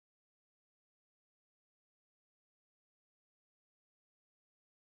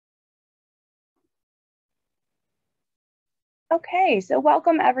Okay, so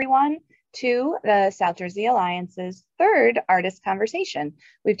welcome everyone to the South Jersey Alliance's third artist conversation.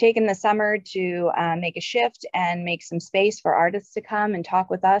 We've taken the summer to make a shift and make some space for artists to come and talk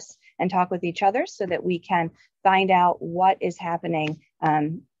with us and talk with each other so that we can find out what is happening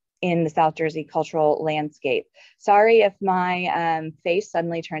in the South Jersey cultural landscape. Sorry if my face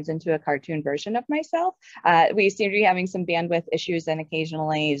suddenly turns into a cartoon version of myself. We seem to be having some bandwidth issues, and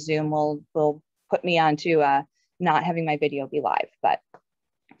occasionally Zoom will put me onto not having my video be live, but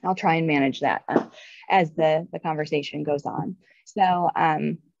I'll try and manage that as the conversation goes on. So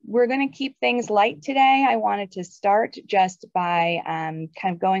we're going to keep things light today. I wanted to start just by kind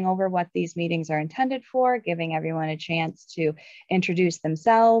of going over what these meetings are intended for, giving everyone a chance to introduce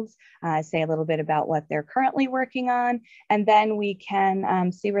themselves, say a little bit about what they're currently working on, and then we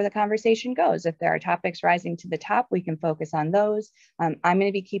can see where the conversation goes. If there are topics rising to the top, we can focus on those. I'm going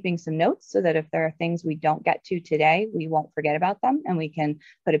to be keeping some notes so that if there are things we don't get to today, we won't forget about them and we can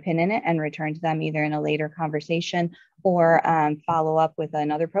put a pin in it and return to them either in a later conversation or follow up with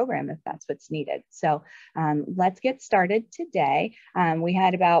another program if that's what's needed. So let's get started today. We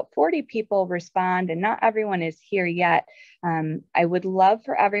had about 40 people respond and not everyone is here yet. I would love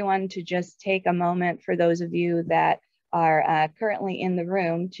for everyone to just take a moment, for those of you that are currently in the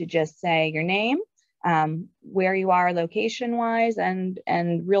room, to just say your name, where you are location-wise, and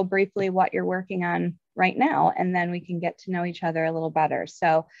real briefly what you're working on right now, and then we can get to know each other a little better.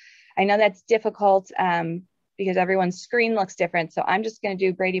 So I know that's difficult because everyone's screen looks different. So I'm just going to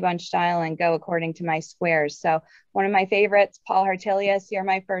do Brady Bunch style and go according to my squares. So one of my favorites, Paul Hartilius, you're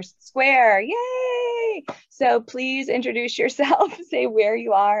my first square. Yay! So please introduce yourself, say where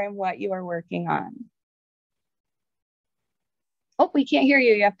you are and what you are working on. Oh, we can't hear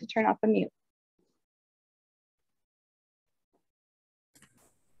you. You have to turn off the mute.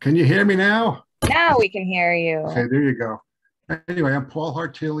 Can you hear me now? Now we can hear you. Okay, there you go. Anyway, I'm Paul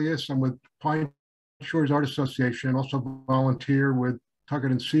Hartilius. I'm with Pine Shores Art Association, also volunteer with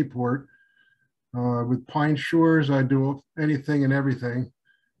Tuckerton Seaport. With Pine Shores, I do anything and everything.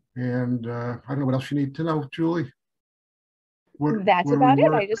 And I don't know what else you need to know, Julie. That's about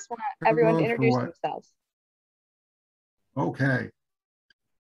it. I just want everyone to introduce themselves. Okay.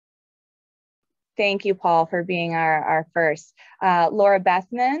 Thank you, Paul, for being our first. Laura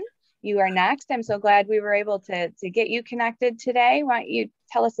Bethman, you are next. I'm so glad we were able to get you connected today. Why don't you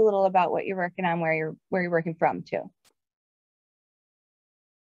tell us a little about what you're working on, where you're working from too.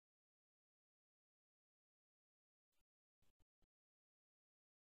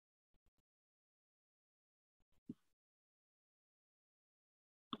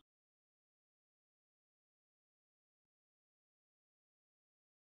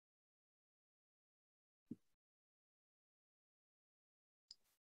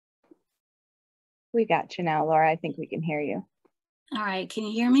 We got you now, Laura. I think we can hear you. All right, can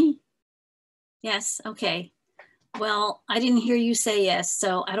you hear me? Yes, okay. Well, I didn't hear you say yes,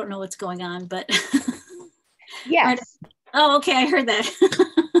 so I don't know what's going on, but. Yes. Oh, okay, I heard that.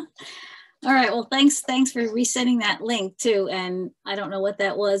 All right, well, thanks for resending that link too. And I don't know what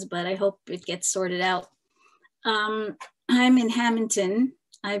that was, but I hope it gets sorted out. I'm in Hamilton.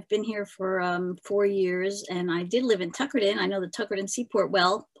 I've been here for 4 years and I did live in Tuckerton. I know the Tuckerton Seaport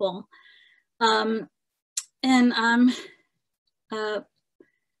well, Paul. And I'm an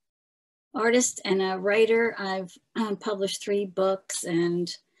artist and a writer. I've published 3 books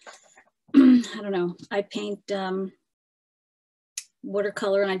and I don't know, I paint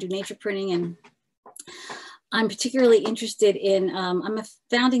watercolor and I do nature printing, and I'm particularly interested in, I'm a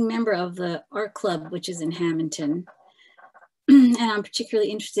founding member of the art club, which is in Hamilton. And I'm particularly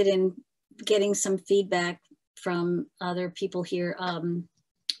interested in getting some feedback from other people here,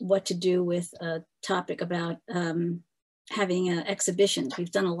 what to do with a topic about having exhibitions.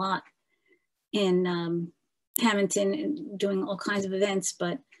 We've done a lot in Hamilton, doing all kinds of events,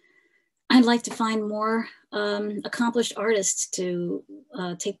 but I'd like to find more accomplished artists to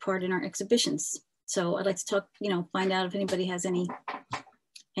take part in our exhibitions. So I'd like to talk, find out if anybody has any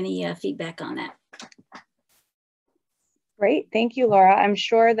feedback on that. Great, thank you, Laura. I'm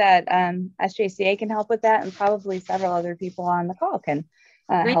sure that SJCA can help with that, and probably several other people on the call can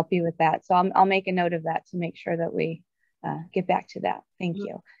help you with that. So I'll make a note of that to make sure that we get back to that. Thank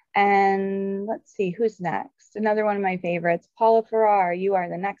you. And let's see, who's next? Another one of my favorites, Paula Farrar, you are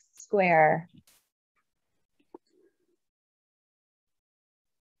the next square.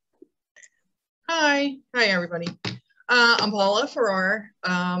 Hi everybody. I'm Paula Farrar.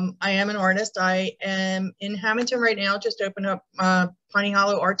 I am an artist. I am in Hamilton right now, just opened up Piney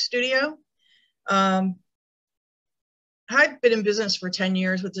Hollow Art Studio. I've been in business for 10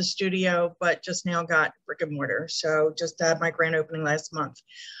 years with the studio, but just now got brick and mortar. So just had my grand opening last month.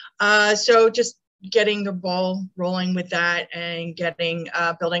 So just getting the ball rolling with that and getting,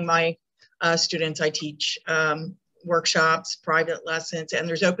 building my students. I teach workshops, private lessons, and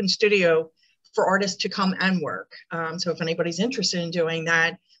there's open studio for artists to come and work. So if anybody's interested in doing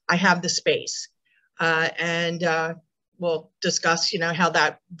that, I have the space. And we'll discuss, how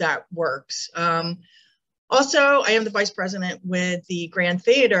that works. Also, I am the vice president with the Grand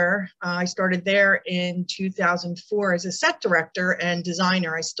Theater. I started there in 2004 as a set director and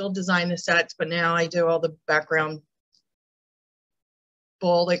designer. I still design the sets, but now I do all the background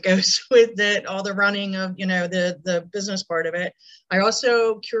bull that goes with it, all the running of, the business part of it. I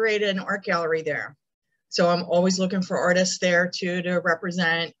also curated an art gallery there. So I'm always looking for artists there too, to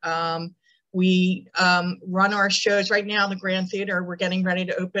represent. We run our shows right now, the Grand Theater. We're getting ready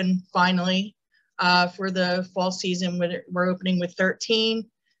to open finally. For the fall season, we're opening with 13,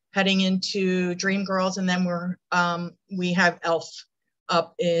 heading into Dreamgirls, and then we have Elf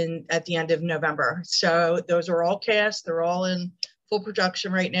up at the end of November. So those are all cast; they're all in full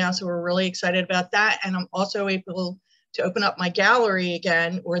production right now. So we're really excited about that. And I'm also able to open up my gallery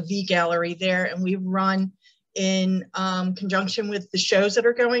again, or the gallery there, and we run in conjunction with the shows that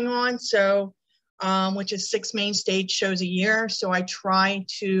are going on. So, which is 6 main stage shows a year. So I try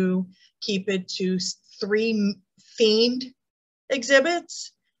to keep it to 3 themed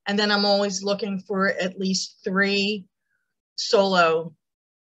exhibits. And then I'm always looking for at least 3 solo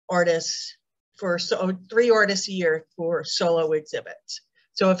artists 3 artists a year for solo exhibits.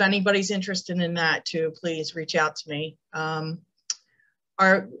 So if anybody's interested in that too, please reach out to me.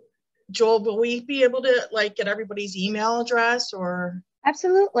 Joel, will we be able to get everybody's email address or?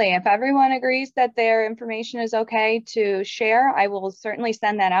 Absolutely. If everyone agrees that their information is okay to share, I will certainly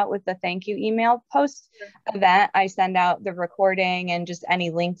send that out with the thank you email. Post event, I send out the recording and just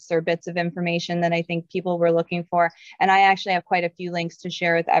any links or bits of information that I think people were looking for. And I actually have quite a few links to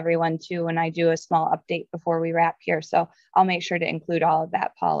share with everyone too when I do a small update before we wrap here. So I'll make sure to include all of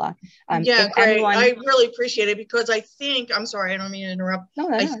that, Paula. Yeah, great. I really appreciate it because I think, I'm sorry, I don't mean to interrupt.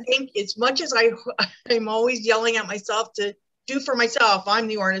 No. I think as much as I'm always yelling at myself to do for myself, I'm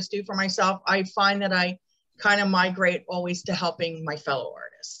the artist, do for myself, I find that I kind of migrate always to helping my fellow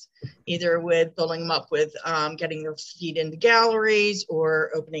artists, either with building them up with getting their feet into galleries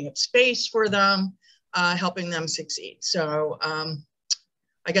or opening up space for them, helping them succeed. So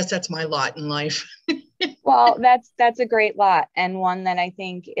I guess that's my lot in life. Well, that's a great lot, and one that I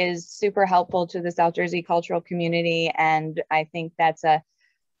think is super helpful to the South Jersey cultural community. And I think that's a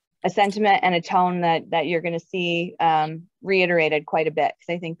sentiment and a tone that you're going to see reiterated quite a bit,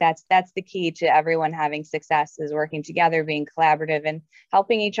 because I think that's the key to everyone having success, is working together, being collaborative, and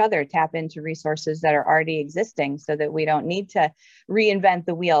helping each other tap into resources that are already existing, so that we don't need to reinvent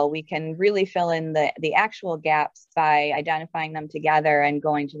the wheel. We can really fill in the actual gaps by identifying them together and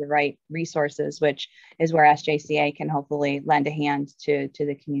going to the right resources, which is where SJCA can hopefully lend a hand to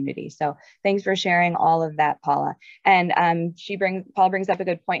the community. So thanks for sharing all of that, Paula. And Paula brings up a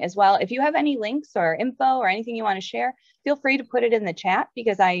good point as well. If you have any links or info or anything you want to share, feel free to put it in the chat,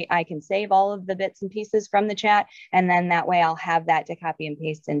 because I can save all of the bits and pieces from the chat, and then that way I'll have that to copy and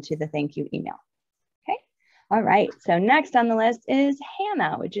paste into the thank you email. Okay. All right. So next on the list is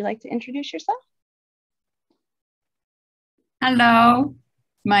Hannah. Would you like to introduce yourself? Hello,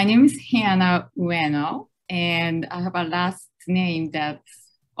 my name is Hannah Ueno, and I have a last name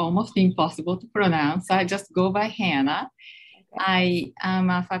that's almost impossible to pronounce, so I just go by Hannah. I am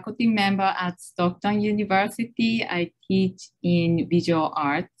a faculty member at Stockton University. I teach in visual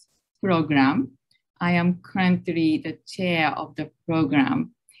arts program. I am currently the chair of the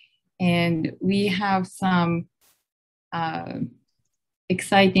program. And we have some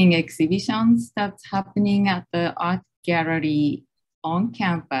exciting exhibitions that's happening at the art gallery on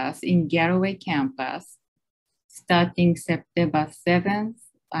campus, in Galloway campus, starting September 7th.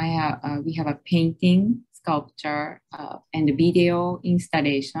 We have a painting, sculpture, and video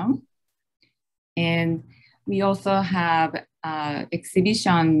installation. And we also have an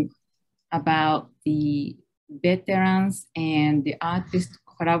exhibition about the veterans and the artist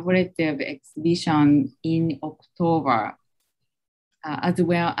collaborative exhibition in October, as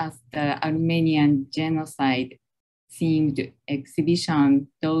well as the Armenian genocide themed exhibition.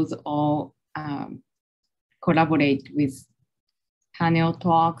 Those all collaborate with panel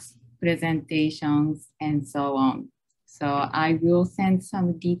talks, presentations, and so on. So I will send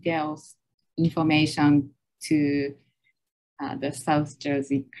some details, information to the South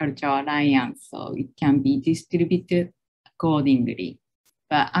Jersey Cultural Alliance, so it can be distributed accordingly.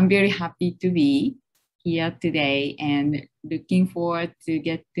 But I'm very happy to be here today and looking forward to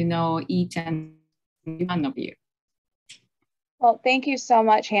get to know each and every one of you. Well, thank you so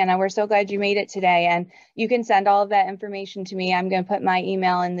much, Hannah. We're so glad you made it today. And you can send all of that information to me. I'm going to put my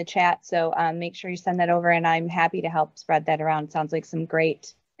email in the chat. So make sure you send that over, and I'm happy to help spread that around. Sounds like some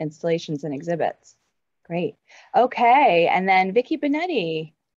great installations and exhibits. Great. Okay. And then Vicki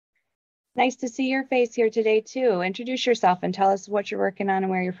Benetti. Nice to see your face here today too. Introduce yourself and tell us what you're working on and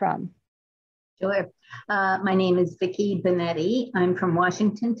where you're from. Sure. My name is Vicki Benetti. I'm from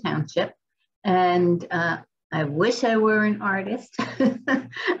Washington Township, and I wish I were an artist.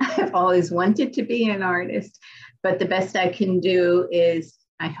 I've always wanted to be an artist, but the best I can do is,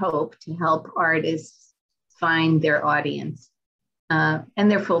 I hope, to help artists find their audience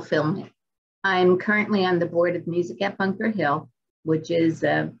and their fulfillment. I'm currently on the board of Music at Bunker Hill, which is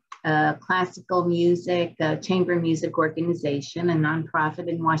a classical music, chamber music organization, a nonprofit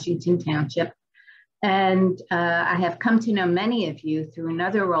in Washington Township. And I have come to know many of you through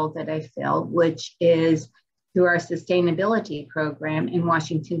another role that I filled, which is through our sustainability program in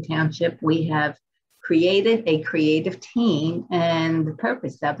Washington Township. We have created a creative team, and the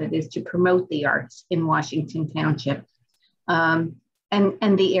purpose of it is to promote the arts in Washington Township and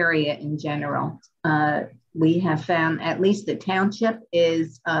the area in general. We have found at least the township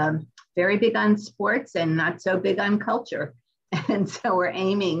is very big on sports and not so big on culture. And so we're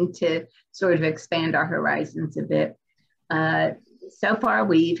aiming to sort of expand our horizons a bit. So far,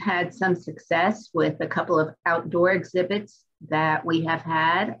 we've had some success with a couple of outdoor exhibits that we have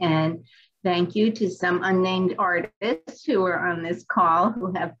had. And thank you to some unnamed artists who are on this call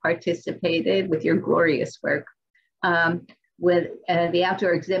who have participated with your glorious work. With the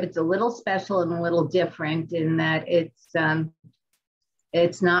outdoor exhibit's a little special and a little different in that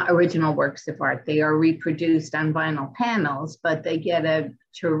it's not original works of art. They are reproduced on vinyl panels, but they get a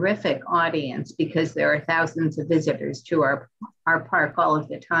terrific audience because there are thousands of visitors to our park all of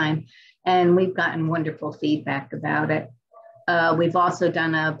the time. And we've gotten wonderful feedback about it. We've also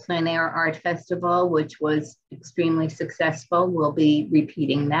done a plein air art festival, which was extremely successful. We'll be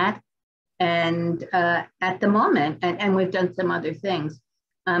repeating that. And at the moment, and we've done some other things.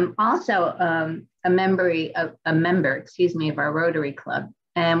 Also a member, of our Rotary Club,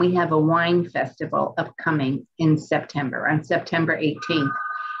 and we have a wine festival upcoming in September, on September 18th.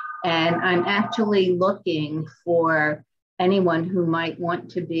 And I'm actually looking for anyone who might want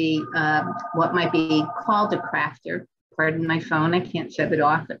to be what might be called a crafter. Pardon my phone, I can't shut it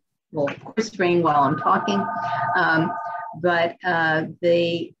off. It will of course ring while I'm talking. But we're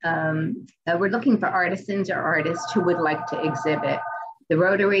looking for artisans or artists who would like to exhibit. The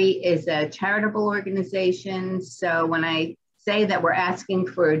Rotary is a charitable organization, so when I say that we're asking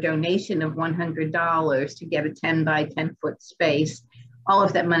for a donation of $100 to get a 10 by 10 foot space, all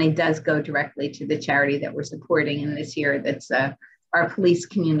of that money does go directly to the charity that we're supporting in this year. That's our police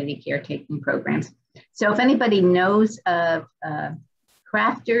community caretaking programs. So if anybody knows of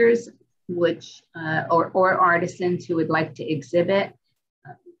crafters or artisans who would like to exhibit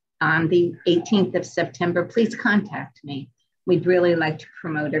on the 18th of September, please contact me. We'd really like to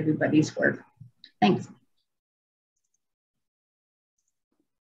promote everybody's work. Thanks.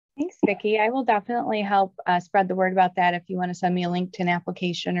 Thanks, Vicki. I will definitely help spread the word about that. If you want to send me a link to an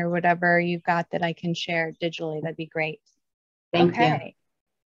application or whatever you've got that I can share digitally, that'd be great. Thank you.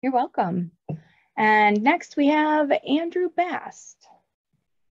 You're welcome. And next we have Andrew Bast.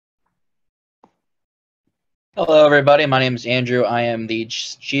 Hello, everybody. My name is Andrew. I am the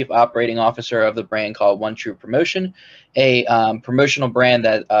Chief Operating Officer of the brand called One True Promotion, a promotional brand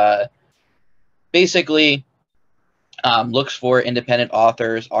that basically looks for independent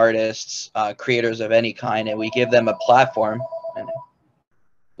authors, artists, creators of any kind, and we give them a platform. And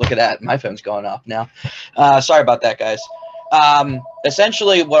look at that. My phone's going off now. Sorry about that, guys.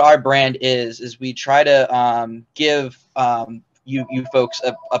 Essentially, what our brand is we try to give you folks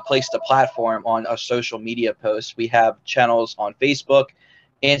a place to platform on a social media post. We have channels on Facebook,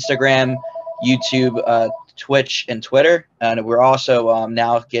 Instagram, YouTube, Twitch, and Twitter. And we're also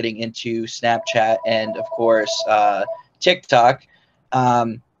now getting into Snapchat and, of course, TikTok.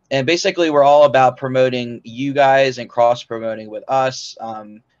 And basically, we're all about promoting you guys and cross-promoting with us.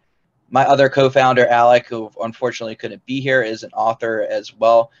 My other co-founder, Alec, who unfortunately couldn't be here, is an author as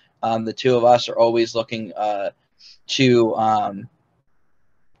well. The two of us are always looking to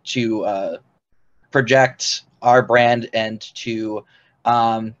project our brand and to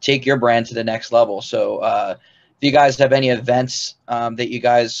take your brand to the next level. So if you guys have any events that you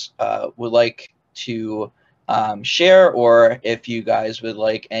guys would like to share, or if you guys would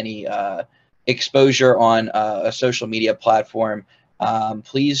like any exposure on a social media platform,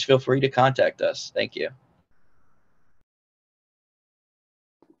 please feel free to contact us. Thank you.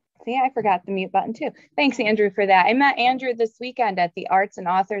 See, I forgot the mute button too. Thanks, Andrew, for that. I met Andrew this weekend at the Arts and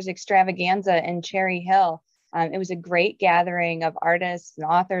Authors Extravaganza in Cherry Hill. It was a great gathering of artists and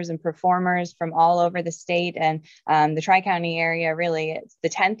authors and performers from all over the state and the Tri-County area. Really, it's the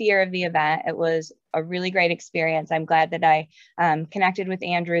 10th year of the event. It was a really great experience. I'm glad that I connected with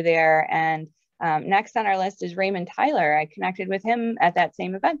Andrew there. And next on our list is Raymond Tyler. I connected with him at that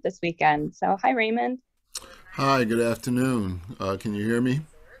same event this weekend. So hi, Raymond. Hi, good afternoon. Can you hear me?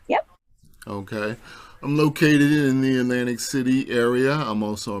 Yep. Okay. I'm located in the Atlantic City area. I'm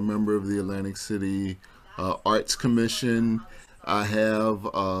also a member of the Atlantic City Arts Commission. I have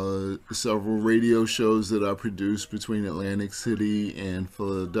several radio shows that I produce between Atlantic City and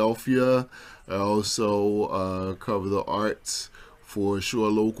Philadelphia. I also cover the arts for Shore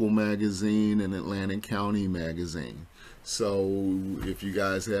Local Magazine and Atlantic County Magazine. So if you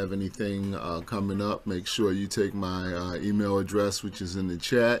guys have anything coming up, make sure you take my email address, which is in the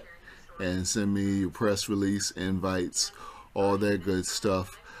chat, and send me your press release, invites, all that good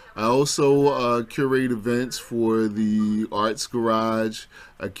stuff. I also curate events for the Arts Garage.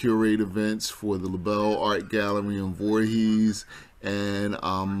 I curate events for the LaBelle Art Gallery in Voorhees, and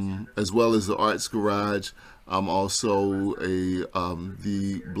as well as the Arts Garage. I'm also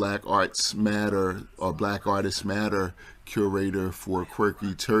the Black Arts Matter or Black Artists Matter curator for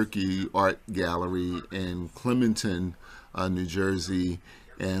Quirky Turkey Art Gallery in Clementon, New Jersey.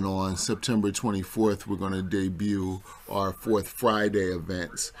 And on September 24th, we're going to debut our Fourth Friday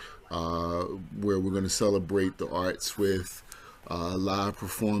events, where we're going to celebrate the arts with live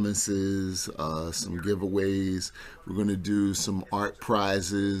performances, some giveaways. We're going to do some art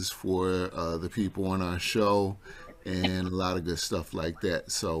prizes for the people on our show, and a lot of good stuff like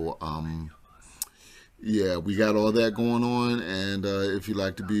that. So yeah, we got all that going on, and if you'd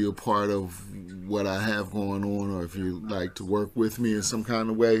like to be a part of what I have going on, or if you'd like to work with me in some kind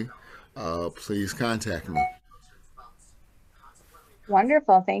of way, please contact me.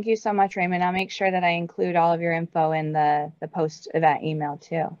 Wonderful. Thank you so much, Raymond. I'll make sure that I include all of your info in the post-event email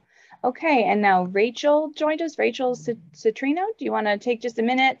too. Okay, and now Rachel joined us. Rachel Citrino, do you want to take just a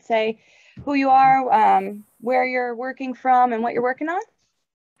minute, say who you are, where you're working from, and what you're working on?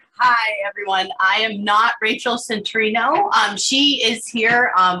 Hi, everyone. I am not Rachel Centrino. She is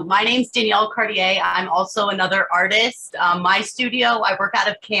here. My name's Danielle Cartier. I'm also another artist. My studio, I work out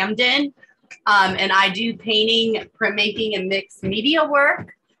of Camden, and I do painting, printmaking, and mixed media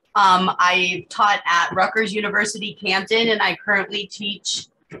work. I taught at Rutgers University Camden, and I currently teach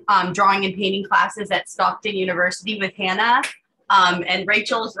drawing and painting classes at Stockton University with Hannah. And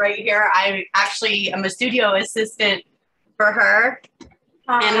Rachel's right here. I actually am a studio assistant for her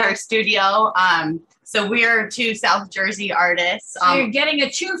in her studio. So we're two South Jersey artists. So you're getting a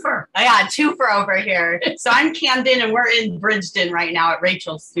twofer. Yeah, a twofer over here. So I'm Camden and we're in Bridgeton right now at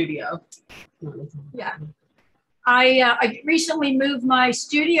Rachel's studio. Yeah. I recently moved my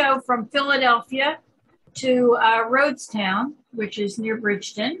studio from Philadelphia to Rhodestown, which is near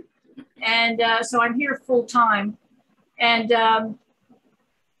Bridgeton. And so I'm here full time. And,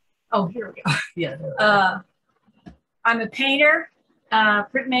 oh, here we go. Yeah. I'm a painter,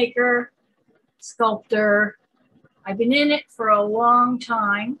 printmaker, sculptor. I've been in it for a long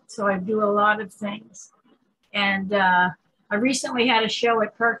time, so I do a lot of things. And I recently had a show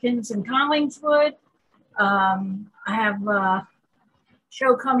at Perkins in Collingswood. I have a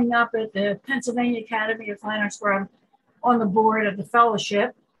show coming up at the Pennsylvania Academy of Fine Arts where I'm on the board of the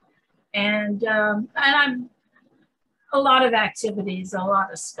fellowship. And I'm a lot of activities, a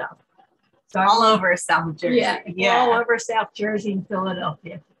lot of stuff. So all over South Jersey. Yeah, all over South Jersey and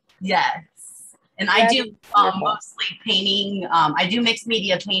Philadelphia. Yes. And I do mostly painting. I do mixed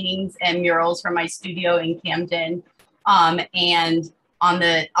media paintings and murals for my studio in Camden. And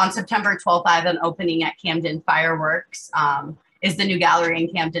on September 12th, I have an opening at Camden Fireworks. Is the new gallery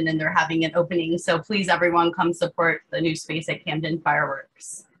in Camden, and they're having an opening. So please, everyone, come support the new space at Camden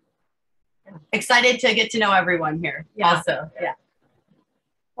Fireworks. Excited to get to know everyone here. Yeah. Also. Yeah.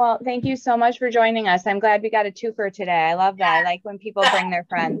 Well, thank you so much for joining us. I'm glad we got a twofer today. I love that. I like when people bring their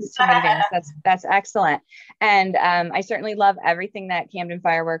friends to meetings. That's excellent. And I certainly love everything that Camden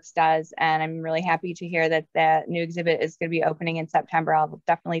Fireworks does. And I'm really happy to hear that the new exhibit is going to be opening in September. I'll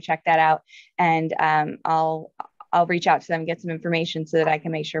definitely check that out. And I'll reach out to them, get some information so that I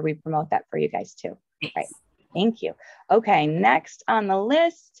can make sure we promote that for you guys too. Right. Thank you. Okay, next on the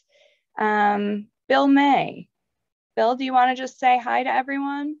list, Bill May. Bill, do you want to just say hi to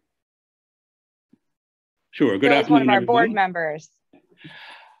everyone? Sure. Good Bill's afternoon, one of our everyone. board members.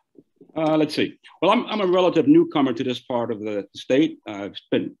 Let's see. Well, I'm a relative newcomer to this part of the state. I've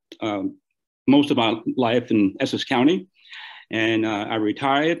spent most of my life in Essex County, And I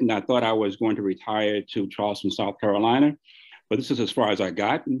retired, and I thought I was going to retire to Charleston, South Carolina, but this is as far as I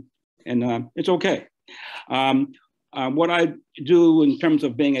got, and it's okay. What I do in terms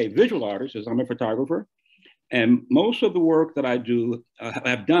of being a visual artist is I'm a photographer, and most of the work that I do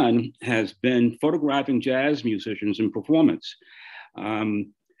have done has been photographing jazz musicians in performance. So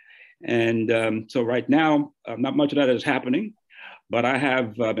right now, not much of that is happening, but I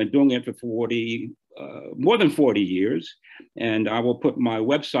have been doing it for more than 40 years. And I will put my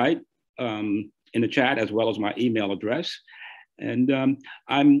website in the chat as well as my email address. And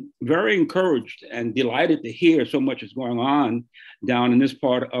I'm very encouraged and delighted to hear so much is going on down in this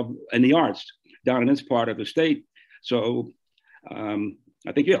part of, in the arts, down in this part of the state. So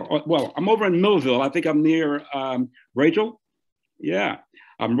I think, yeah, well, I'm over in Millville. I think I'm near Rachel. Yeah,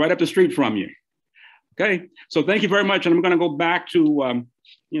 I'm right up the street from you. Okay, so thank you very much. And I'm going to go back to,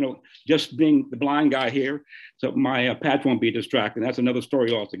 just being the blind guy here. So my patch won't be distracted. That's another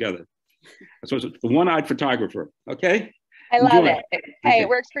story altogether. So it's the one-eyed photographer. Okay. I love Enjoy. it. Hey, it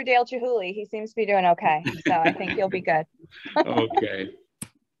works for Dale Chihuly. He seems to be doing okay. So I think you'll be good. Okay.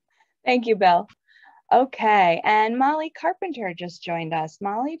 Thank you, Bill. Okay, and Molly Carpenter just joined us.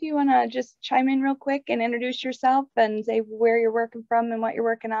 Molly, do you want to just chime in real quick and introduce yourself and say where you're working from and what you're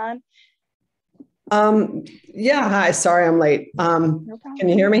working on? Yeah, hi, sorry I'm late. No problem. Can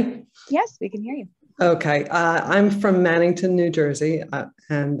you hear me? Yes, we can hear you. Okay, I'm from Mannington, New Jersey,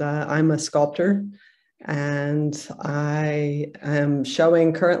 and I'm a sculptor, and I am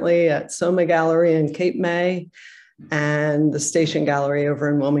showing currently at Soma Gallery in Cape May and the Station Gallery over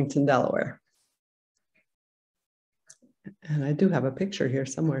in Wilmington, Delaware. And I do have a picture here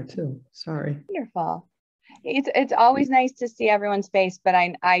somewhere too, sorry. Wonderful. It's always nice to see everyone's face, but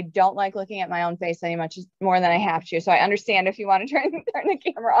I don't like looking at my own face any much more than I have to. So I understand if you want to turn the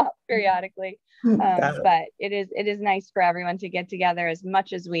camera off periodically. But it is nice for everyone to get together as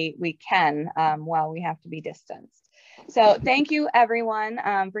much as we can while we have to be distanced. So thank you everyone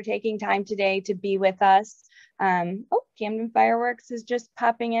for taking time today to be with us. Oh, Camden Fireworks is just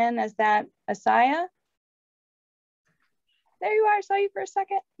popping in. Is that Asaya? There you are, I saw you for a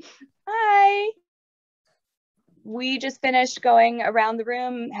second. Hi. We just finished going around the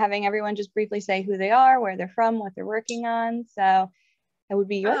room, having everyone just briefly say who they are, where they're from, what they're working on. So it would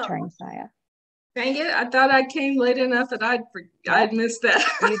be your turn, Saya. Dang it, I thought I came late enough that I'd missed that.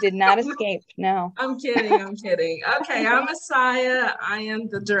 You did not escape, no. I'm kidding, I'm kidding. Okay, I'm Asaya. I am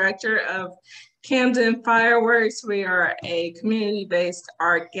the director of Camden Fireworks. We are a community-based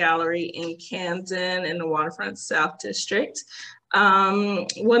art gallery in Camden in the Waterfront South District.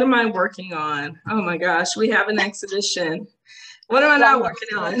 What am I working on? Oh my gosh, we have an exhibition. What am I not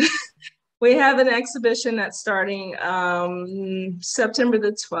working on? We have an exhibition that's starting September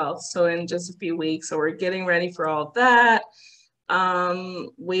the 12th, so in just a few weeks. So we're getting ready for all of that.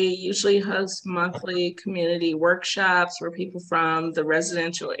 We usually host monthly community workshops where people from the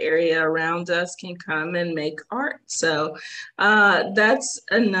residential area around us can come and make art. So that's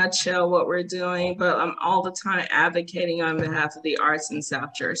a nutshell what we're doing, but I'm all the time advocating on behalf of the arts in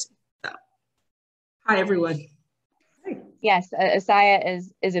South Jersey. So, hi, everyone. Yes, Asaya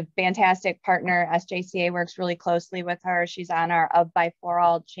is a fantastic partner. SJCA works really closely with her. She's on our Of By For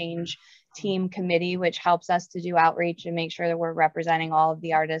All Change team committee, which helps us to do outreach and make sure that we're representing all of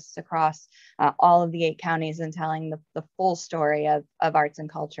the artists across all of the 8 counties and telling the full story of arts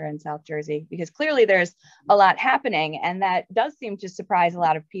and culture in South Jersey, because clearly there's a lot happening and that does seem to surprise a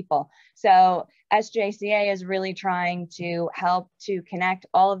lot of people. So SJCA is really trying to help to connect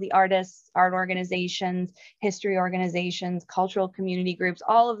all of the artists, art organizations, history organizations, cultural community groups,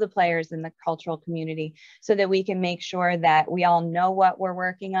 all of the players in the cultural community, so that we can make sure that we all know what we're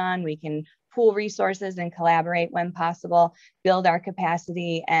working on. We can pool resources and collaborate when possible, build our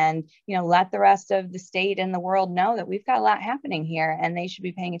capacity, and let the rest of the state and the world know that we've got a lot happening here and they should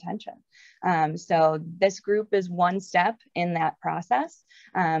be paying attention. So this group is one step in that process.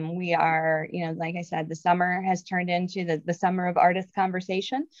 We are, like I said, the summer has turned into the Summer of Artists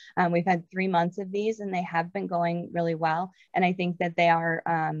conversation. We've had 3 months of these and they have been going really well. And I think that they are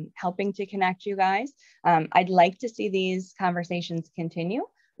helping to connect you guys. I'd like to see these conversations continue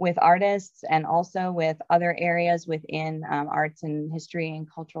with artists and also with other areas within arts and history and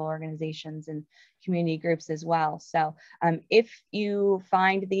cultural organizations and community groups as well. So if you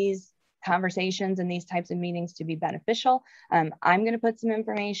find these conversations and these types of meetings to be beneficial, I'm going to put some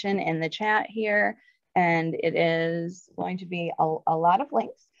information in the chat here, and it is going to be a lot of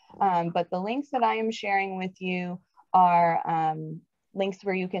links. But the links that I am sharing with you are links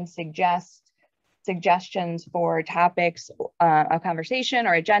where you can suggest suggestions for topics of conversation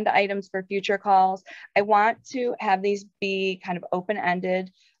or agenda items for future calls. I want to have these be kind of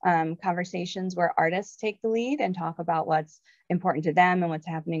open-ended conversations where artists take the lead and talk about what's important to them and what's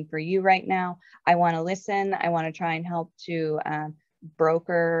happening for you right now. I want to listen. I want to try and help to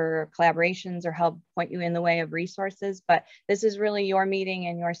broker collaborations or help point you in the way of resources, but this is really your meeting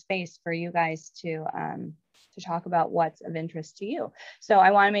and your space for you guys to talk about what's of interest to you. So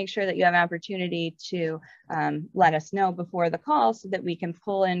I want to make sure that you have an opportunity to let us know before the call so that we can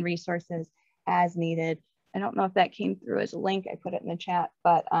pull in resources as needed. I don't know if that came through as a link. I put it in the chat,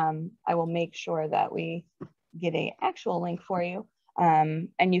 but I will make sure that we get an actual link for you, and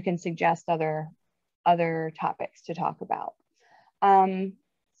you can suggest other topics to talk about.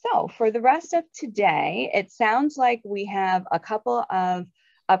 So for the rest of today, it sounds like we have a couple of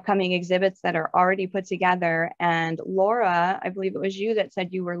upcoming exhibits that are already put together. And Laura, I believe it was you that said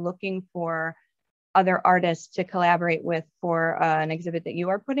you were looking for other artists to collaborate with for an exhibit that you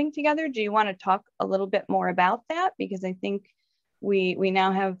are putting together. Do you want to talk a little bit more about that? Because I think we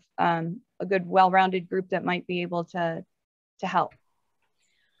now have a good, well-rounded group that might be able to help.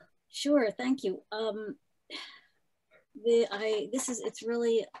 Sure, thank you. It's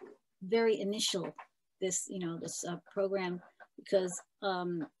really very initial, this program, because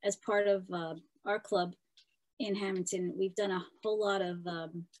as part of our club in Hamilton, we've done a whole lot of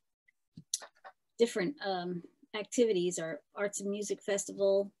different activities. Our Arts and Music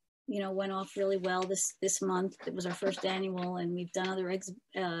Festival, went off really well this month. It was our first annual, and we've done other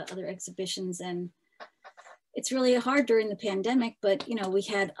exhibitions, and it's really hard during the pandemic, but we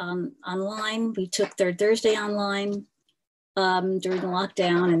had online. We took Third Thursday online during the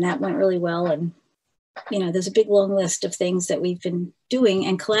lockdown, and that went really well. And there's a big long list of things that we've been doing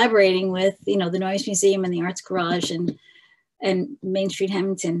and collaborating with the Noise Museum and the Arts Garage and Main Street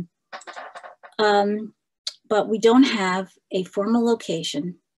Hamilton. But we don't have a formal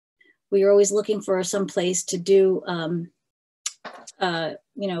location. We are always looking for some place to do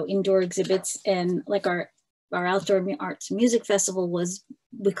indoor exhibits, and like our Outdoor Arts and Music Festival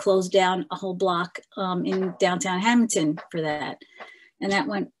we closed down a whole block in downtown Hamilton for that. And that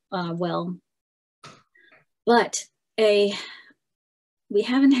went well. But we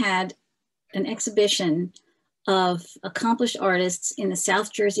haven't had an exhibition of accomplished artists in the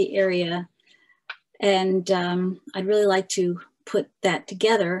South Jersey area. And I'd really like to put that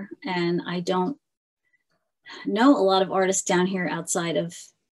together. And I don't know a lot of artists down here outside of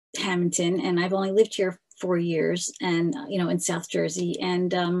Hamilton. And I've only lived here 4 years, and in South Jersey,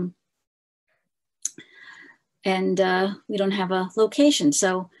 and we don't have a location.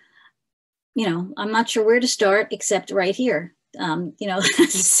 So, I'm not sure where to start except right here. To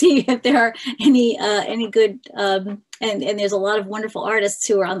see if there are any good, and there's a lot of wonderful artists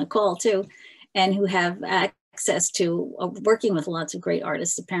who are on the call too, and who have access to working with lots of great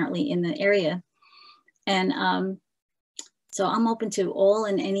artists apparently in the area. And so I'm open to all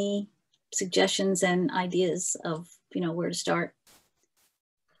and any suggestions and ideas of where to start.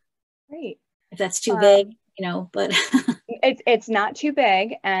 Great. If that's too vague, but it's not too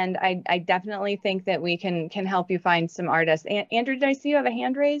big, and I definitely think that we can help you find some artists. Andrew, did I see you have a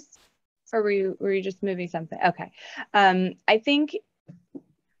hand raised, or were you just moving something? Okay. I think,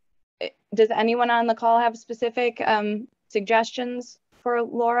 does anyone on the call have specific suggestions for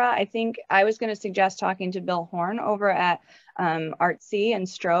Laura? I think I was going to suggest talking to Bill Horn over at Artsy and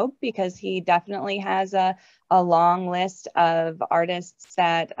Strobe, because he definitely has a long list of artists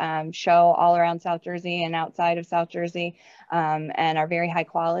that show all around South Jersey and outside of South Jersey, and are very high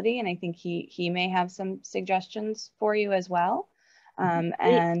quality. And I think he may have some suggestions for you as well.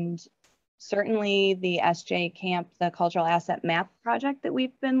 And certainly the SJ Camp, the Cultural Asset Map project that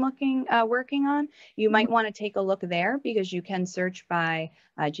we've been working on, you might want to take a look there, because you can search by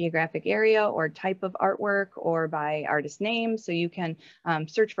geographic area or type of artwork, or by artist name. So you can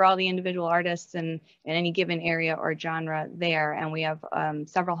search for all the individual artists in any given area or genre there. And we have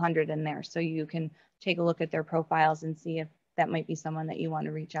several hundred in there. So you can take a look at their profiles and see if that might be someone that you want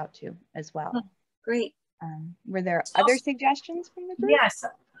to reach out to as well. Oh, great. Were there other suggestions from the group? Yes.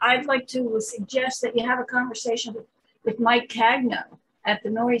 I'd like to suggest that you have a conversation with Mike Cagno at the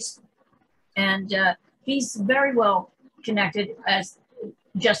Noise, and he's very well connected,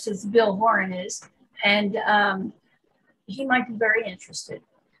 just as Bill Horn is, and he might be very interested.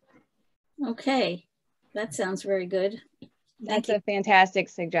 Okay, that sounds very good. That's a fantastic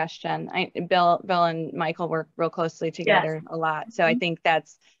suggestion. Bill and Michael work real closely together a lot, so I think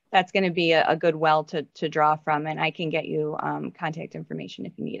that's going to be a good well to draw from, and I can get you contact information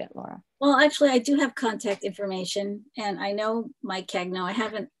if you need it, Laura. Well, actually, I do have contact information, and I know Mike Cagno. I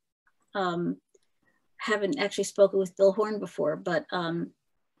haven't haven't actually spoken with Bill Horn before, but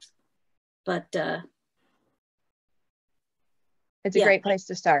it's a great place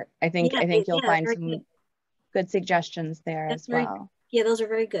to start. I think you'll find some good suggestions there as well. Yeah, those are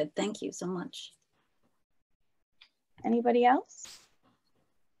very good. Thank you so much. Anybody else?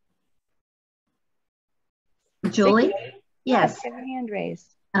 Julie? Vicky? Yes. You have a hand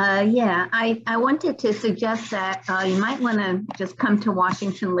raised. Yeah, I wanted to suggest that you might want to just come to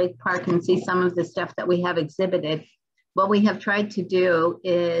Washington Lake Park and see some of the stuff that we have exhibited. What we have tried to do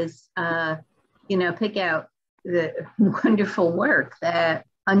is, pick out the wonderful work that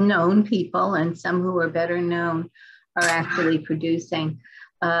unknown people and some who are better known are actually producing.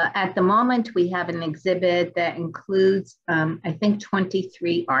 At the moment, we have an exhibit that includes, I think,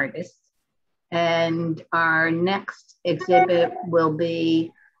 23 artists. And our next exhibit will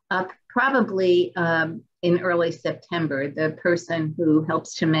be up probably in early September. The person who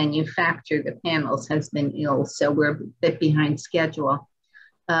helps to manufacture the panels has been ill, so we're a bit behind schedule.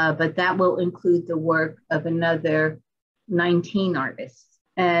 But that will include the work of another 19 artists.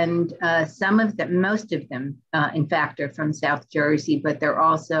 And some of them, most of them, in fact, are from South Jersey, but there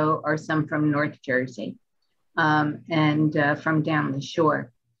also are some from North Jersey and from down the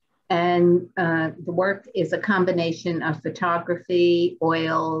shore. And the work is a combination of photography,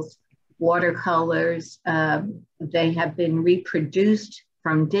 oils, watercolors. They have been reproduced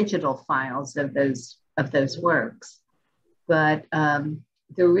from digital files of those works. But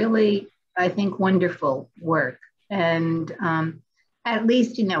they're really, I think, wonderful work. And at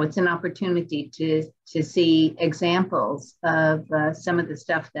least, it's an opportunity to see examples of some of the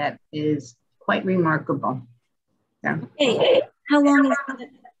stuff that is quite remarkable. Yeah. Hey, how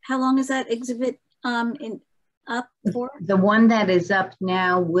long is that exhibit up for? The one that is up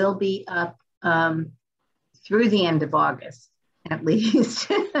now will be up through the end of August, at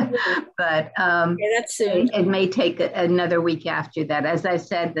least. But that's soon. It may take another week after that. As I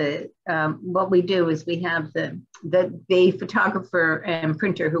said, what we do is we have the photographer and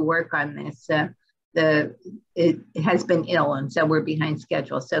printer who work on this. It has been ill, and so we're behind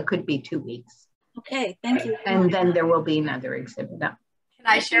schedule. So it could be 2 weeks. Okay, thank you. And then there will be another exhibit up. Can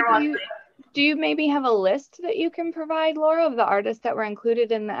I share one thing? Do you maybe have a list that you can provide, Laura, of the artists that were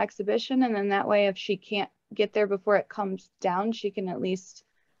included in the exhibition? And then that way, if she can't get there before it comes down, she can at least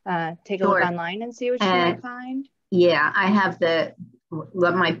take a look online and see what she might find? Yeah, I have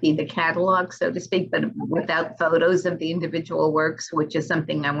what might be the catalog, so to speak, but without photos of the individual works, which is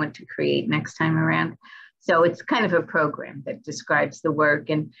something I want to create next time around. So it's kind of a program that describes the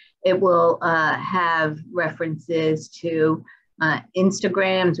work, and it will have references to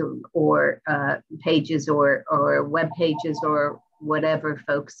Instagrams or pages or web pages or whatever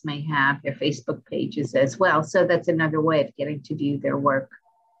folks may have, their Facebook pages as well. So that's another way of getting to view their work.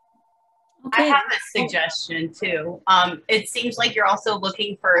 I have a suggestion too. It seems like you're also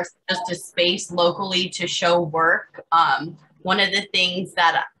looking for just a space locally to show work. One of the things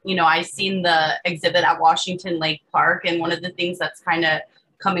that, I've seen the exhibit at Washington Lake Park, and one of the things that's kind of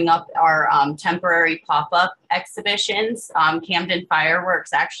coming up are temporary pop-up exhibitions. Camden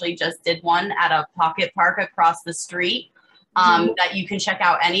Fireworks actually just did one at a pocket park across the street that you can check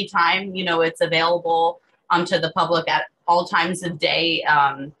out anytime. It's available to the public at all times of day.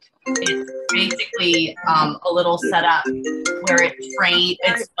 It's basically a little setup where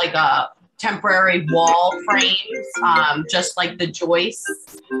it's like a temporary wall frames, just like the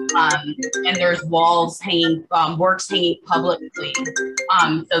joists, and there's walls hanging, works hanging publicly.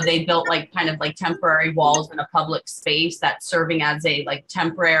 So they built kind of temporary walls in a public space that's serving as a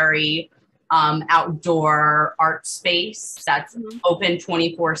temporary outdoor art space that's open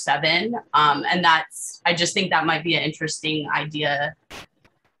 24/7. And I just think that might be an interesting idea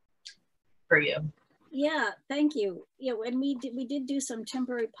for you. Yeah, thank you. Yeah, and we did do some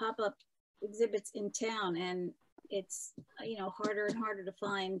temporary pop-up exhibits in town, and it's harder and harder to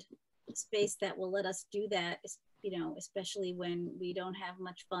find space that will let us do that, especially when we don't have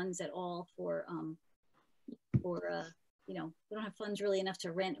much funds at all for we don't have funds really enough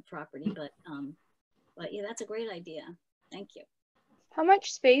to rent a property, but yeah, that's a great idea. Thank you. How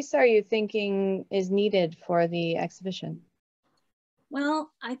much space are you thinking is needed for the exhibition?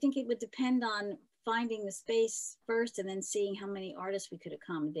 Well, I think it would depend on finding the space first and then seeing how many artists we could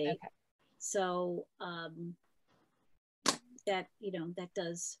accommodate. Okay. So that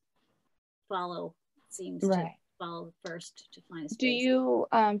does follow, seems to follow first to find a space.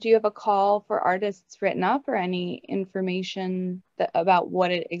 Do you have a call for artists written up, or any information about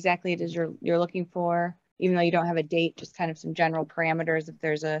what exactly it is you're looking for, even though you don't have a date, just kind of some general parameters if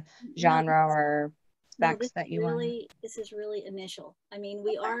there's a genre or specs that you want? This is really initial. I mean,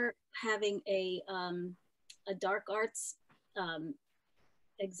 we are having a dark arts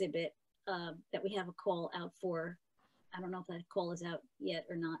exhibit that we have a call out for. I don't know if that call is out yet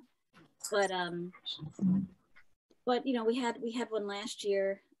or not, but you know, we had one last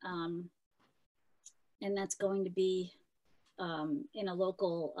year, and that's going to be in a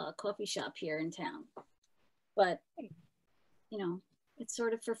local coffee shop here in town. But you know, it's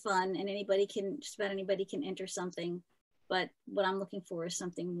sort of for fun, and just about anybody can enter something. But what I'm looking for is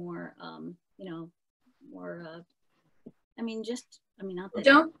something more, you know, more. Not that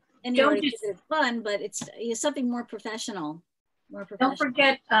don't it's fun, but it's something more professional. Don't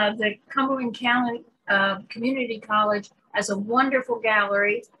forget the Cumberland County Community College has a wonderful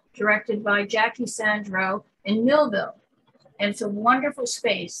gallery directed by Jackie Sandro in Millville, and it's a wonderful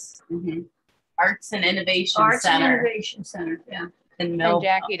space. Mm-hmm. Arts and Innovation Center. Yeah. And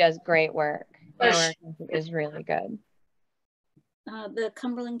Jackie does great work. Her work is really good. The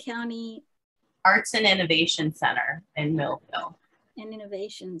Cumberland County Arts and Innovation Center in Millville. And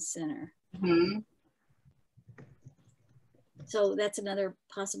Innovation Center. Mm-hmm. So that's another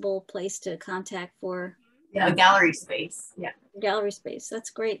possible place to contact for a gallery space. Yeah, gallery space. That's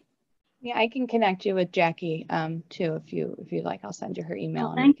great. Yeah, I can connect you with Jackie too if you like. I'll send you her email.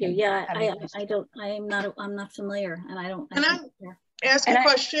 Oh, thank you. Yeah, I'm not familiar, and I don't. Can I ask a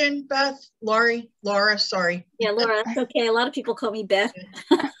question, Beth? Laura, sorry. Yeah, Laura, that's okay. A lot of people call me Beth.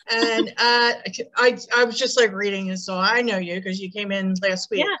 And I was just like reading this, so I know you because you came in last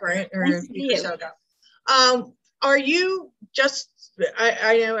week, right? Or nice a week or so ago. Are you just?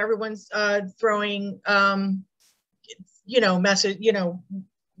 I know everyone's throwing,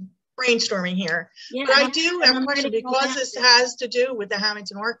 brainstorming here. Yeah, but I do have a question because this has to do with the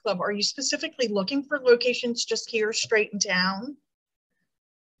Hamilton Art Club. Are you specifically looking for locations just here straight in town?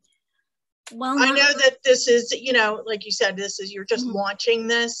 Well, I know that this is, like you said, you're just launching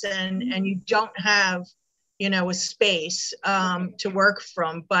this and you don't have, a space to work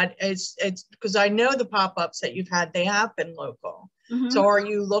from, but it's because I know the pop-ups that you've had, they have been local. So are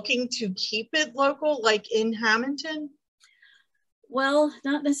you looking to keep it local, like in Hamilton? Well,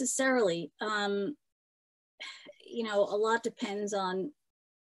 not necessarily. A lot depends on,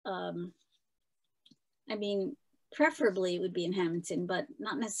 preferably it would be in Hamilton, but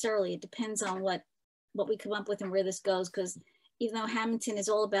not necessarily. It depends on what we come up with and where this goes, because even though Hamilton is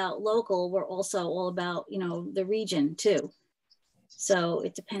all about local, we're also all about, the region too. So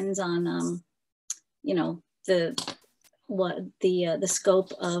it depends on, the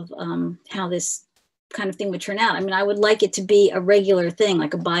scope of how this kind of thing would turn out. I mean, I would like it to be a regular thing,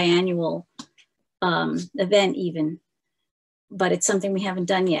 like a biannual event even, but it's something we haven't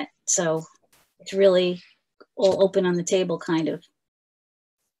done yet. So it's really all open on the table, kind of.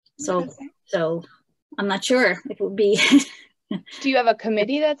 So I'm not sure if it would be. Do you have a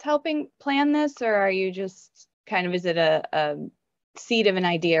committee that's helping plan this, or are you just kind of, is it a seed of an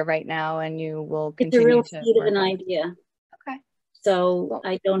idea right now and you will continue it's a real seed of an idea. Okay. So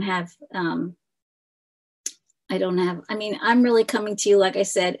I don't have, I'm really coming to you, like I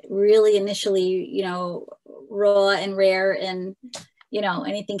said, really initially, raw and rare and,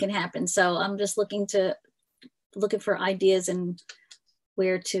 anything can happen. So I'm just looking for ideas and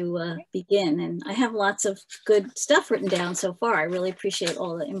where to begin. And I have lots of good stuff written down so far. I really appreciate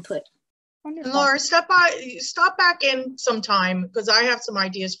all the input. Wonderful. Laura, stop back in sometime because I have some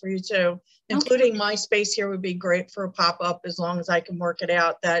ideas for you too, including my space here would be great for a pop-up as long as I can work it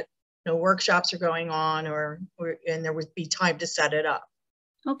out that workshops are going on and there would be time to set it up.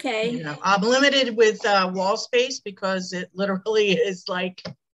 Okay. I'm limited with wall space because it literally is like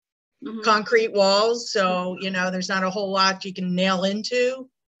concrete walls. So, there's not a whole lot you can nail into,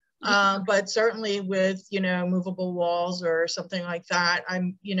 but certainly with, movable walls or something like that,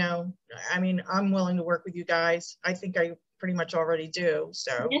 I'm willing to work with you guys. I think I pretty much already do.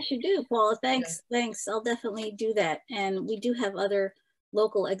 So yes, you do, Paula. Thanks. Yeah. Thanks. I'll definitely do that. And we do have other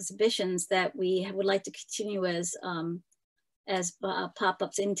local exhibitions that we would like to continue as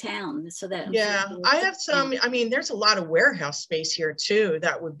pop-ups in town, so that I have some. There's a lot of warehouse space here too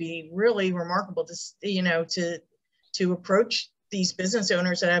that would be really remarkable to approach these business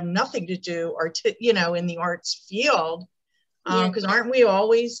owners that have nothing to do in the arts field, because aren't we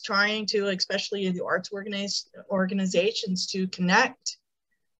always trying to, especially the arts organizations, to connect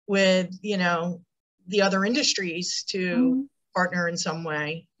with the other industries to partner in some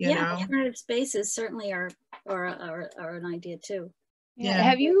way, alternative spaces certainly are an idea too. Yeah.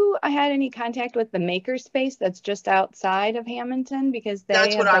 Have you had any contact with the makerspace that's just outside of Hamilton? Because they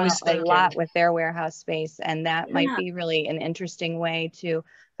That's have what I done was a thinking. lot with their warehouse space, and that Yeah. might be really an interesting way to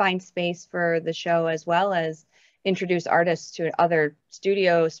find space for the show, as well as introduce artists to other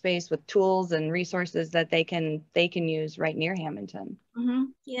studio space with tools and resources that they can use right near Hamilton.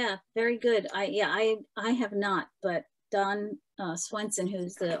 Yeah, very good. I have not, but Don Swenson,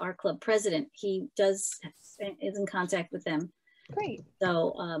 who's the art club president, he is in contact with them. Great.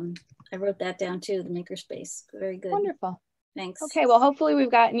 So I wrote that down too, the makerspace. Very good. Wonderful. Thanks. Okay, well, hopefully we've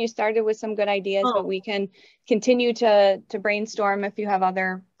gotten you started with some good ideas, but we can continue to brainstorm if you have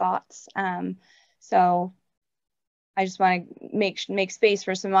other thoughts. So I just want to make space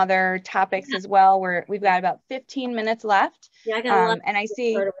for some other topics as well. We've got about 15 minutes left. Yeah, I got a lot. And I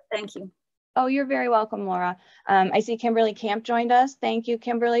see. Thank you. Oh, you're very welcome, Laura. I see Kimberly Camp joined us. Thank you,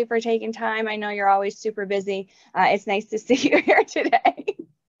 Kimberly, for taking time. I know you're always super busy. It's nice to see you here today.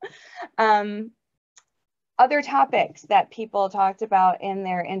 Other topics that people talked about in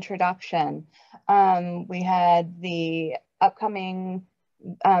their introduction. We had the upcoming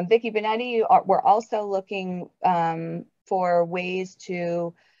Vicki Benetti. We're also looking for ways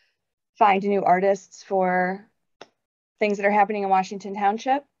to find new artists for things that are happening in Washington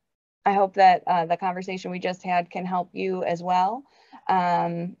Township. I hope that the conversation we just had can help you as well.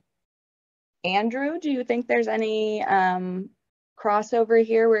 Andrew, do you think there's any crossover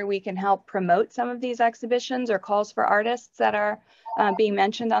here where we can help promote some of these exhibitions or calls for artists that are being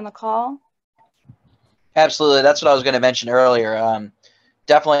mentioned on the call? Absolutely. That's what I was going to mention earlier.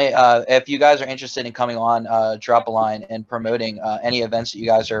 Definitely, if you guys are interested in coming on, drop a line and promoting any events that you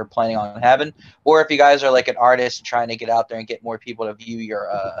guys are planning on having, or if you guys are like an artist trying to get out there and get more people to view your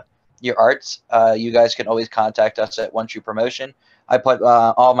arts, you guys can always contact us at One True Promotion. I put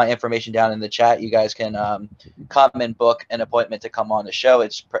all my information down in the chat. You guys can come and book an appointment to come on the show.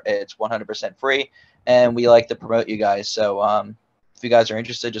 It's 100% free, and we like to promote you guys. So if you guys are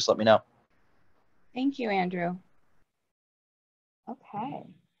interested, just let me know. Thank you, Andrew. Okay.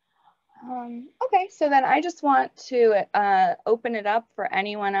 Okay, so then I just want to open it up for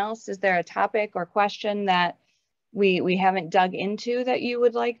anyone else. Is there a topic or question that we haven't dug into that you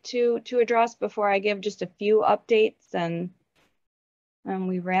would like to address before I give just a few updates and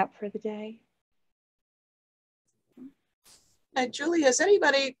we wrap for the day? Julie, has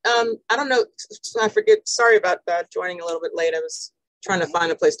anybody, I don't know, I forget, sorry about joining a little bit late. I was trying to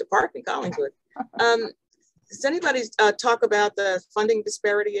find a place to park in Collingswood. Does anybody talk about the funding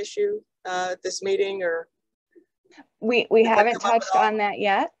disparity issue at this meeting, or? We haven't touched on that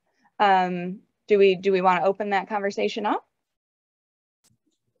yet. Do we want to open that conversation up?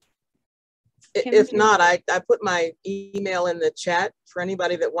 If not, I put my email in the chat for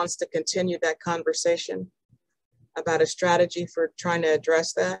anybody that wants to continue that conversation about a strategy for trying to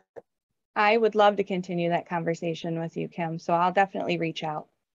address that. I would love to continue that conversation with you, Kim, so I'll definitely reach out.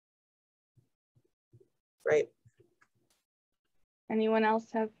 Great. Anyone else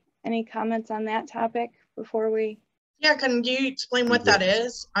have any comments on that topic before we? Yeah, can you explain what that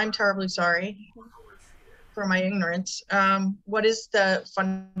is? I'm terribly sorry for my ignorance. What is the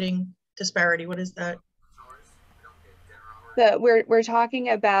funding disparity? What is that? We're talking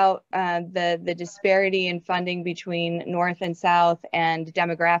about the disparity in funding between North and South and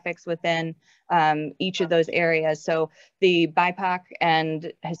demographics within each of those areas. So the BIPOC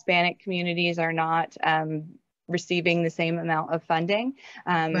and Hispanic communities are not receiving the same amount of funding,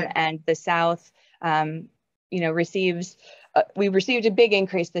 Right. and the South, receives. We received a big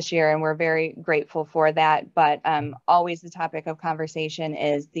increase this year, and we're very grateful for that. But always the topic of conversation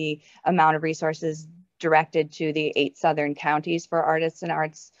is the amount of resources directed to the 8 southern counties for artists and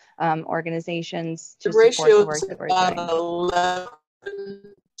arts organizations to support the work that we're doing.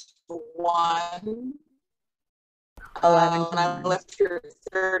 11 to 1. 11 when I left here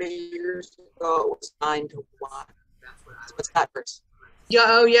 30 years ago, it was 9 to 1. So it's backwards. Yeah.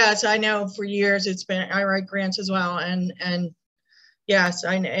 Oh, yes. I know. For years, it's been. I write grants as well, and yes,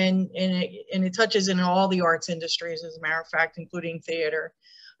 and it touches in all the arts industries, as a matter of fact, including theater.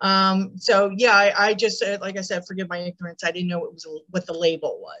 So yeah, I just, like I said, forgive my ignorance. I didn't know what the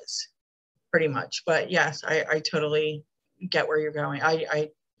label was, pretty much. But yes, I totally get where you're going.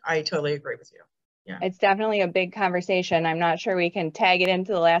 I totally agree with you. Yeah. It's definitely a big conversation. I'm not sure we can tag it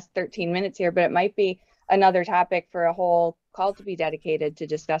into the last 13 minutes here, but it might be another topic for a whole call to be dedicated to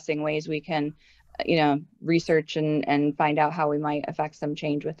discussing ways we can, research and find out how we might affect some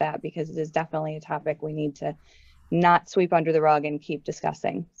change with that, because it is definitely a topic we need to not sweep under the rug and keep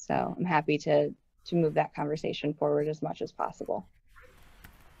discussing. So I'm happy to move that conversation forward as much as possible.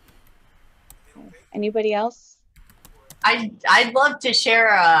 Anybody else I'd love to share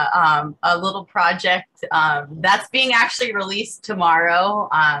a little project that's being actually released tomorrow.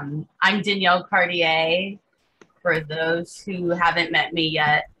 I'm Danielle Cartier. For those who haven't met me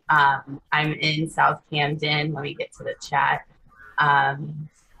yet, I'm in South Camden. Let me get to the chat.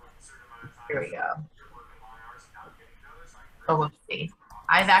 Here we go. Oh, let's see.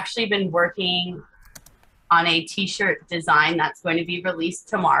 I've actually been working on a t-shirt design that's going to be released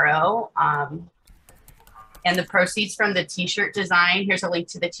tomorrow. And the proceeds from the t-shirt design, here's a link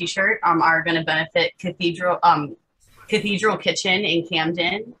to the t-shirt, are going to benefit Cathedral Kitchen in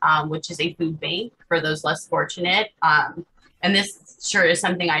Camden, which is a food bank for those less fortunate. And this shirt is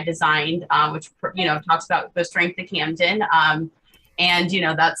something I designed, which, you know, talks about the strength of Camden. And, you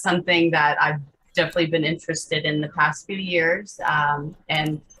know, that's something that I've definitely been interested in the past few years.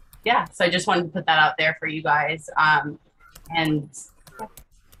 And yeah, so I just wanted to put that out there for you guys. And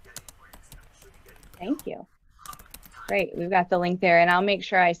thank you. Great, we've got the link there, and I'll make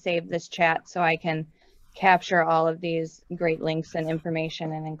sure I save this chat so I can capture all of these great links and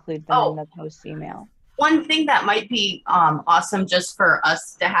information and include them in the post email. One thing that might be awesome just for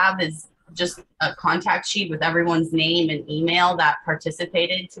us to have is just a contact sheet with everyone's name and email that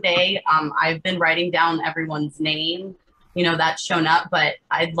participated today. I've been writing down everyone's name, you know, that's shown up, but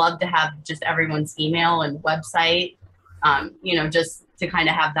I'd love to have just everyone's email and website, you know, just to kind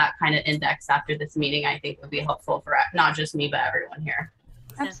of have that kind of index after this meeting, I think would be helpful for not just me, but everyone here.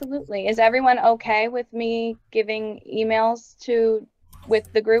 Absolutely. Is everyone okay with me giving emails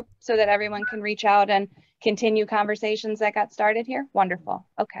with the group so that everyone can reach out and continue conversations that got started here? Wonderful.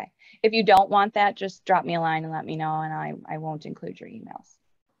 Okay. If you don't want that, just drop me a line and let me know, and I won't include your emails.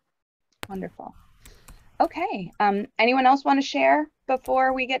 Wonderful. Okay. Anyone else want to share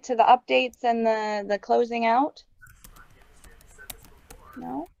before we get to the updates and the closing out?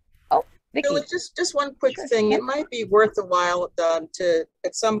 No? Oh, Vicki. So just one quick thing. It might be worth a while to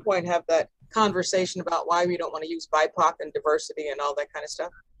at some point have that conversation about why we don't want to use BIPOC and diversity and all that kind of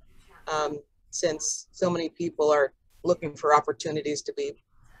stuff. Since so many people are looking for opportunities to be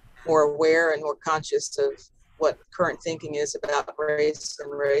more aware and more conscious of what current thinking is about race and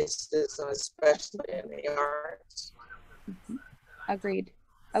racism, especially in the arts. Mm-hmm. Agreed.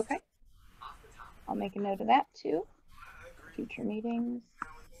 Okay. I'll make a note of that too. Future meetings.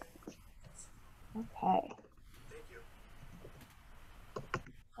 Okay.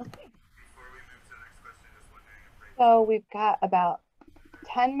 Okay. So we've got about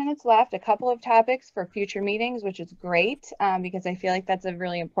 10 minutes left, a couple of topics for future meetings, which is great because I feel like that's a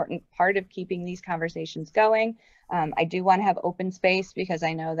really important part of keeping these conversations going. I do want to have open space because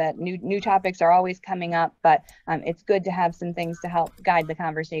I know that new topics are always coming up, but it's good to have some things to help guide the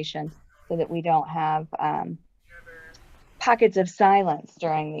conversation so that we don't have pockets of silence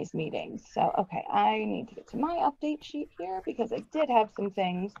during these meetings. So, okay, I need to get to my update sheet here because I did have some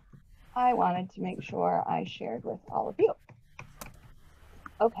things I wanted to make sure I shared with all of you.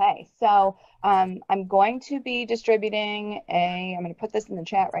 Okay, so I'm going to be distributing I'm going to put this in the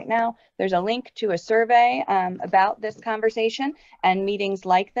chat right now. There's a link to a survey about this conversation and meetings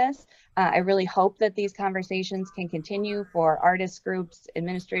like this. I really hope that these conversations can continue for artist groups,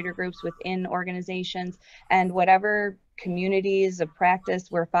 administrator groups within organizations, and whatever communities of practice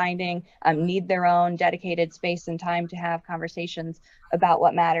we're finding need their own dedicated space and time to have conversations about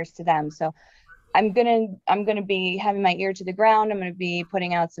what matters to them. So I'm gonna be having my ear to the ground. I'm gonna be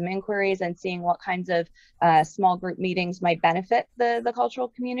putting out some inquiries and seeing what kinds of small group meetings might benefit the cultural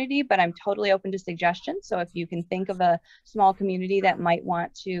community, but I'm totally open to suggestions. So if you can think of a small community that might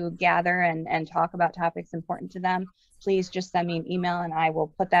want to gather and talk about topics important to them, please just send me an email and I will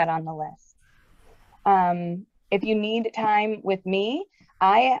put that on the list. If you need time with me,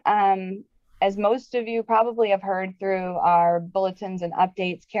 as most of you probably have heard through our bulletins and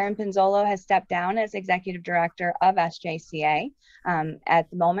updates, Karen Pinzolo has stepped down as Executive Director of SJCA. At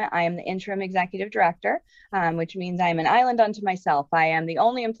the moment, I am the interim Executive Director, which means I am an island unto myself. I am the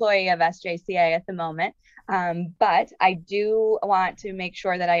only employee of SJCA at the moment, but I do want to make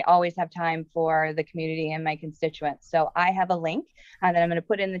sure that I always have time for the community and my constituents. So I have a link that I'm going to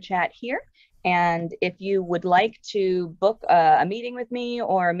put in the chat here. And if you would like to book a meeting with me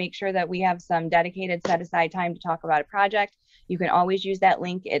or make sure that we have some dedicated set aside time to talk about a project, you can always use that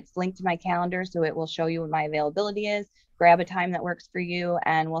link. It's linked to my calendar, so it will show you what my availability is. Grab a time that works for you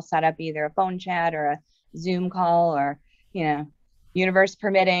and we'll set up either a phone chat or a Zoom call or, you know, universe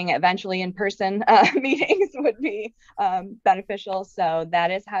permitting, eventually in-person meetings would be beneficial. So that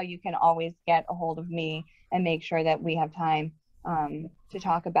is how you can always get a hold of me and make sure that we have time to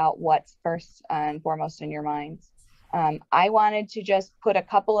talk about what's first and foremost in your minds. I wanted to just put a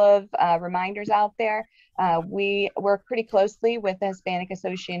couple of reminders out there. We work pretty closely with the Hispanic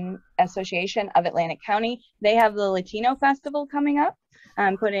Association of Atlantic County. They have the Latino Festival coming up.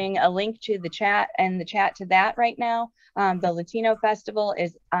 I'm putting a link to the chat to that right now. The Latino Festival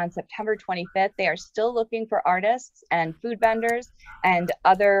is on September 25th. They are still looking for artists and food vendors and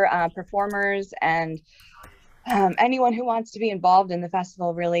other performers and anyone who wants to be involved in the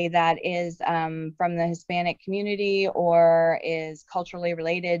festival, really, that is from the Hispanic community or is culturally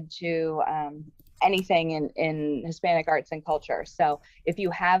related to anything in Hispanic arts and culture. So if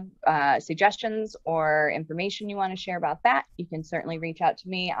you have suggestions or information you want to share about that, you can certainly reach out to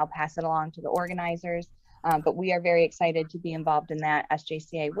me. I'll pass it along to the organizers. But we are very excited to be involved in that.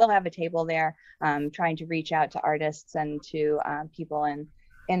 SJCA will have a table there trying to reach out to artists and to people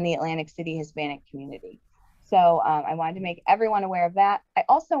in the Atlantic City Hispanic community. So I wanted to make everyone aware of that. I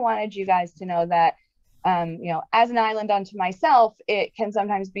also wanted you guys to know that, you know, as an island unto myself, it can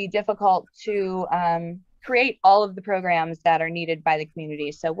sometimes be difficult to create all of the programs that are needed by the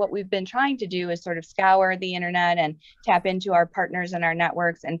community. So what we've been trying to do is sort of scour the internet and tap into our partners and our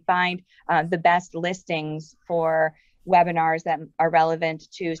networks and find the best listings for webinars that are relevant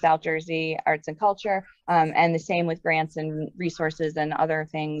to South Jersey arts and culture, and the same with grants and resources and other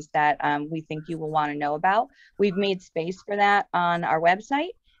things that we think you will want to know about. We've made space for that on our website,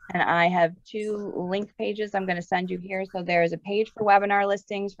 and I have 2 link pages I'm going to send you here. So there's a page for webinar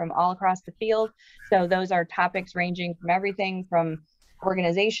listings from all across the field. So those are topics ranging from everything from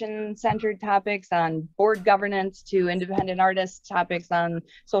organization-centered topics on board governance to independent artists topics on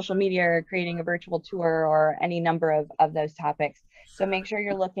social media or creating a virtual tour or any number of those topics. So make sure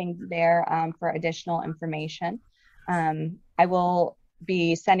you're looking there for additional information. I will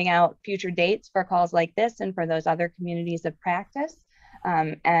be sending out future dates for calls like this and for those other communities of practice.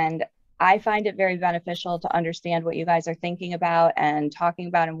 And I find it very beneficial to understand what you guys are thinking about and talking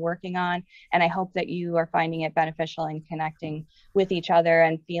about and working on. And I hope that you are finding it beneficial in connecting with each other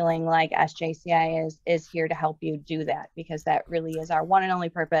and feeling like SJCA is here to help you do that, because that really is our one and only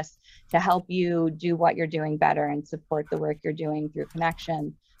purpose, to help you do what you're doing better and support the work you're doing through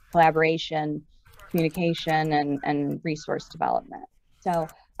connection, collaboration, communication, and resource development. So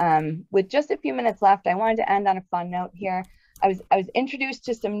with just a few minutes left, I wanted to end on a fun note here. I was introduced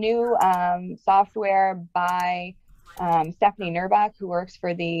to some new software by Stephanie Nurbach, who works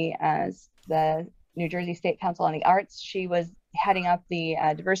for the New Jersey State Council on the Arts. She was heading up the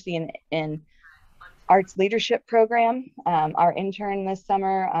Diversity in Arts Leadership Program. Our intern this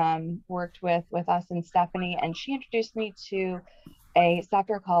summer worked with us and Stephanie, and she introduced me to a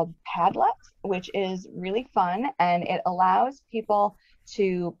software called Padlet, which is really fun, and it allows people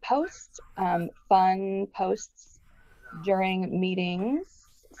to post fun posts during meetings.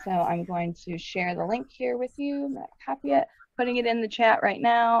 So I'm going to share the link here with you. I'm going to copy it, putting it in the chat right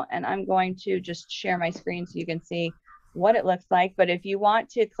now, and I'm going to just share my screen so you can see what it looks like. But if you want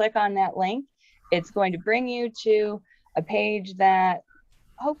to click on that link, it's going to bring you to a page that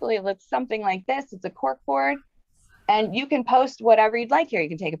hopefully looks something like this. It's a corkboard, and you can post whatever you'd like here. You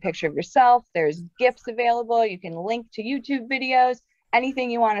can take a picture of yourself. There's GIFs available. You can link to YouTube videos, anything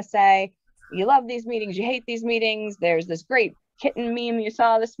you want to say. You love these meetings, you hate these meetings. There's this great kitten meme you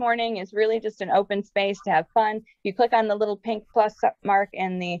saw this morning. It's really just an open space to have fun. If you click on the little pink plus mark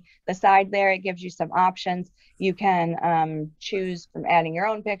in the side there, it gives you some options. You can choose from adding your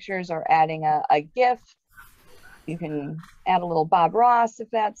own pictures or adding a GIF. You can add a little Bob Ross if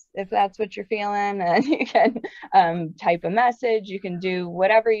that's what you're feeling, and you can type a message. You can do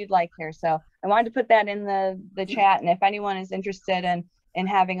whatever you'd like here. So I wanted to put that in the chat, and if anyone is interested in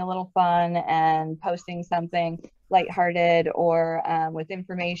having a little fun and posting something lighthearted or with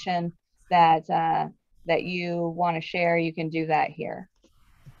information that you want to share, you can do that here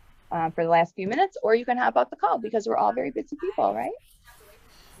for the last few minutes, or you can hop off the call because we're all very busy people, right?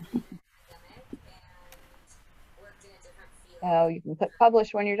 So you can click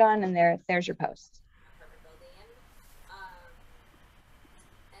publish when you're done, and there's your post.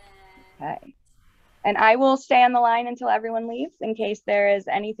 Okay. And I will stay on the line until everyone leaves in case there is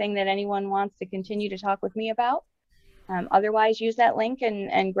anything that anyone wants to continue to talk with me about. Otherwise, use that link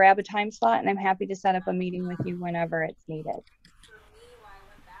and grab a time slot, and I'm happy to set up a meeting with you whenever it's needed.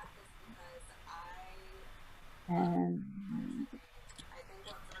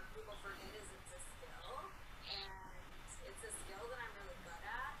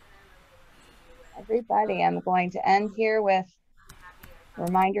 Everybody, I'm going to end here with a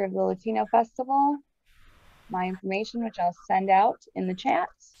reminder of the Latino Festival, my information, which I'll send out in the chat,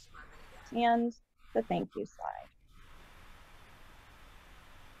 and the thank you slide.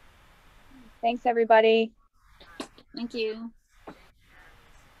 Thanks, everybody. Thank you.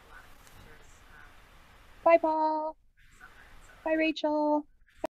 Bye, Paul. Bye, Rachel.